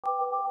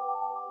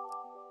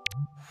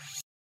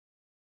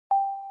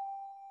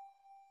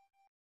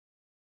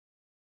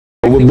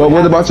But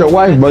what about your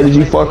wife, bro? Did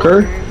you fuck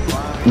her?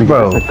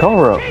 Bro,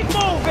 cover up.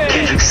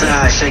 Kendrick's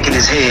side shaking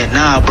his head.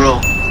 Nah, bro.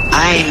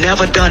 I ain't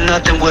never done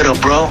nothing with her,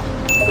 bro.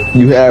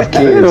 You have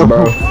kids,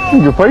 bro.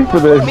 You can pay for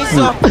this.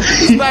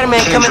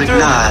 Spider-Man coming through.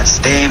 Nah,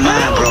 they ain't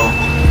mine, bro.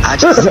 I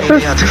just say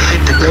they have to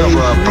fit the cover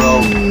up,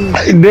 bro.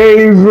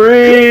 They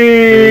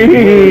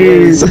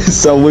free.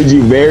 So would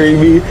you marry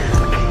me?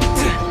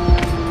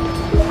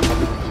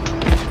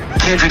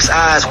 Kendrick's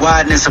eyes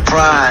widen in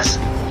surprise.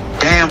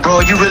 Damn, bro,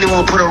 you really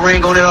won't put a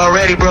ring on it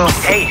already, bro?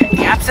 Hey,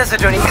 Cap says I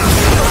don't even...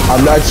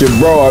 I'm not your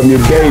bro, I'm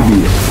your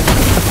baby.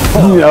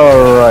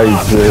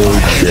 Alright,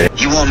 dude.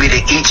 You want me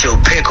to eat your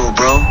pickle,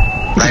 bro?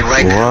 Like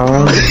right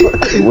now.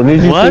 When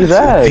did you say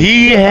that? What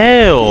the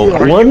hell?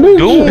 What are you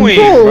doing,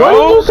 bro? Why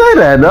did you say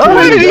that, no?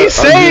 What did he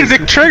say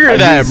to trigger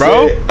that,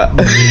 bro?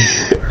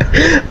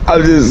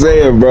 I'm just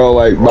saying, bro,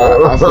 like,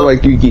 I feel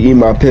like you can eat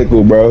my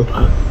pickle, bro.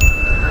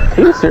 Are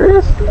you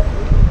serious?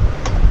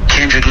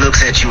 Kendrick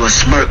looks at you, a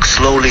smirk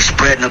slowly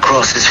spreading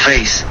across his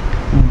face.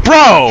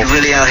 Bro! You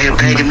really out here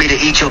begging me to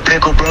eat your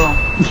pickle, bro?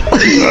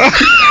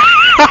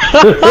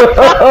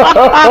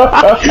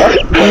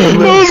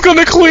 Who's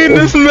gonna clean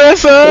this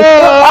mess up?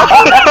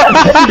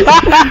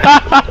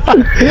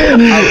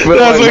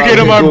 That's like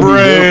getting my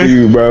brain.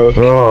 You, bro.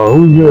 Oh,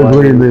 who's gonna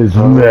clean this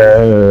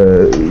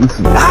mess?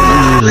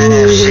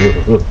 Shit.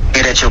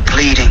 Get at your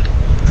pleading.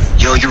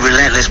 Yo, you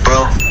relentless,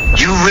 bro.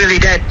 You really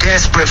that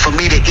desperate for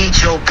me to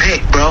eat your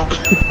pick, bro?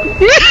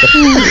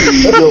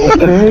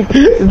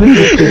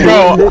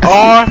 Bro,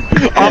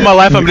 all my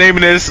life I'm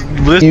naming this.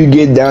 You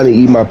get down and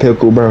eat my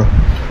pickle, bro.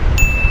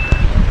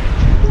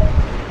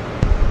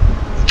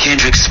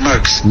 Kendrick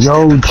smirks.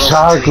 Yo,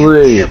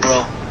 chocolate. Yeah,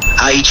 bro.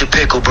 I'll eat your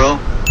pickle, bro.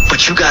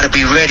 But you gotta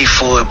be ready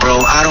for it, bro.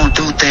 I don't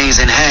do things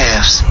in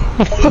halves.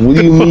 What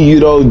do you mean you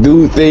don't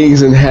do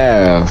things in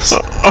halves?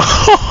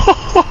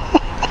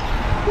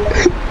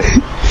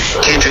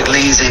 Kendrick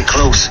leans in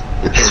close,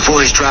 his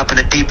voice dropping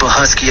a deeper,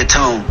 huskier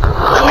tone.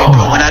 I mean,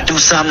 bro, when I do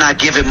something, I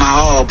give it my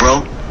all,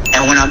 bro.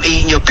 And when I'm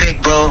eating your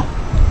pick, bro,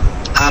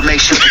 I'll make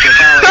sure to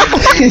devour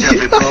every inch of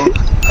it, bro.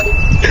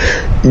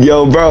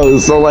 Yo, bro,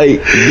 so,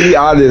 like, be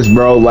honest,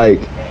 bro.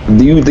 Like,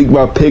 do you think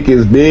my pick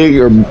is big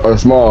or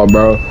small,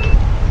 bro?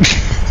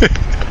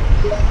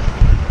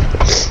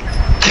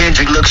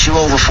 Kendrick looks you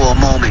over for a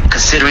moment,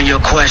 considering your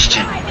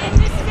question.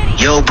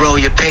 Yo, bro,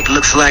 your pick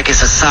looks like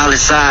it's a solid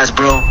size,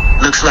 bro.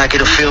 Looks like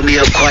it'll fill me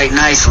up quite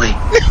nicely.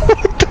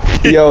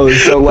 Yo,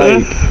 so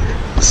like,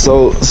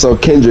 so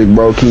Kendrick,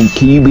 bro, can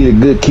you be the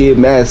good kid,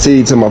 Mad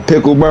City to my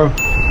pickle, bro?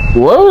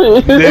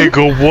 What?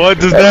 Nigga, what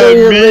does that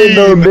mean?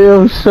 No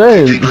damn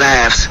sense. Kendrick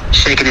laughs,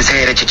 shaking his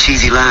head at your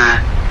cheesy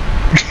line.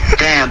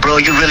 Damn, bro,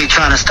 you really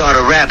trying to start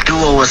a rap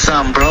duo or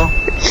something, bro?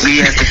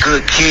 Me as the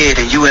good kid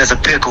and you as a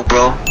pickle,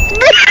 bro.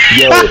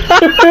 Yo.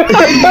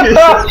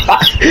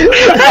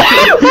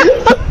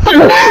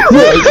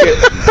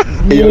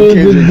 Yo,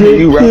 Kendrick, can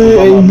you rap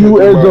about my pickle,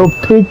 you as bro? a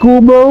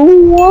pickle, bro?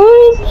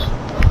 What?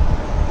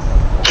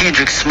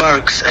 Kendrick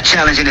smirks, a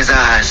challenge in his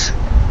eyes.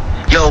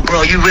 Yo,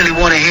 bro, you really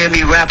want to hear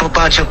me rap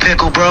about your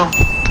pickle, bro?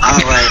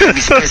 Alright, let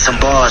me spit some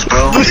bars,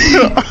 bro.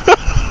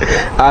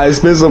 I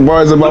spit some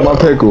bars about my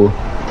pickle.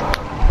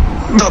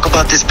 Talk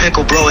about this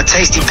pickle, bro. A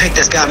tasty pick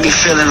that's got me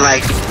feeling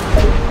like...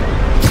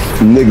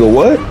 Nigga,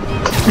 what?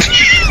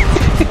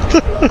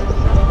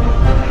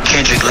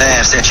 Kendrick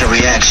laughs at your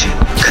reaction,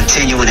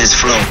 continuing his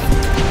flow.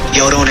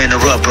 Yo, don't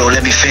interrupt, bro.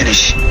 Let me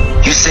finish.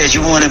 You said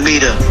you wanted me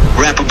to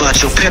rap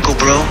about your pickle,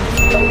 bro.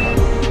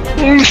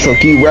 So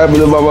keep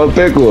rapping about my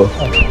pickle.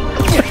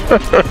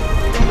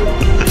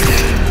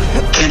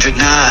 Kendrick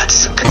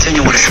nods,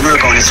 continuing with a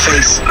smirk on his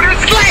face.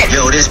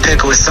 Yo, this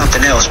pickle is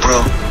something else,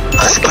 bro.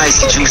 A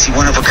spicy, juicy,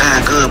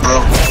 one-of-a-kind good,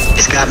 bro.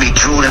 It's got me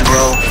drooling,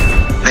 bro.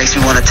 Makes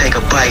me want to take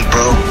a bite,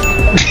 bro.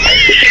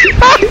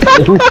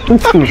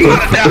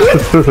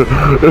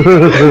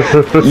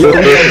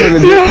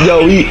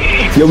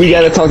 Yo, we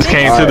gotta talk.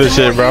 Came to this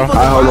shit, bro.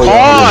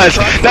 Pause.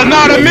 That's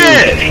not a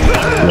myth.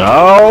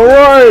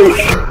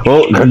 Alright.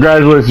 Well,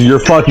 congratulations, you're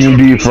fucking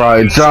deep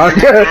fried, Chuck.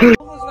 Who's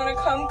gonna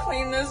come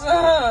clean this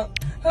up?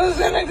 Who's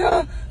gonna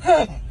go?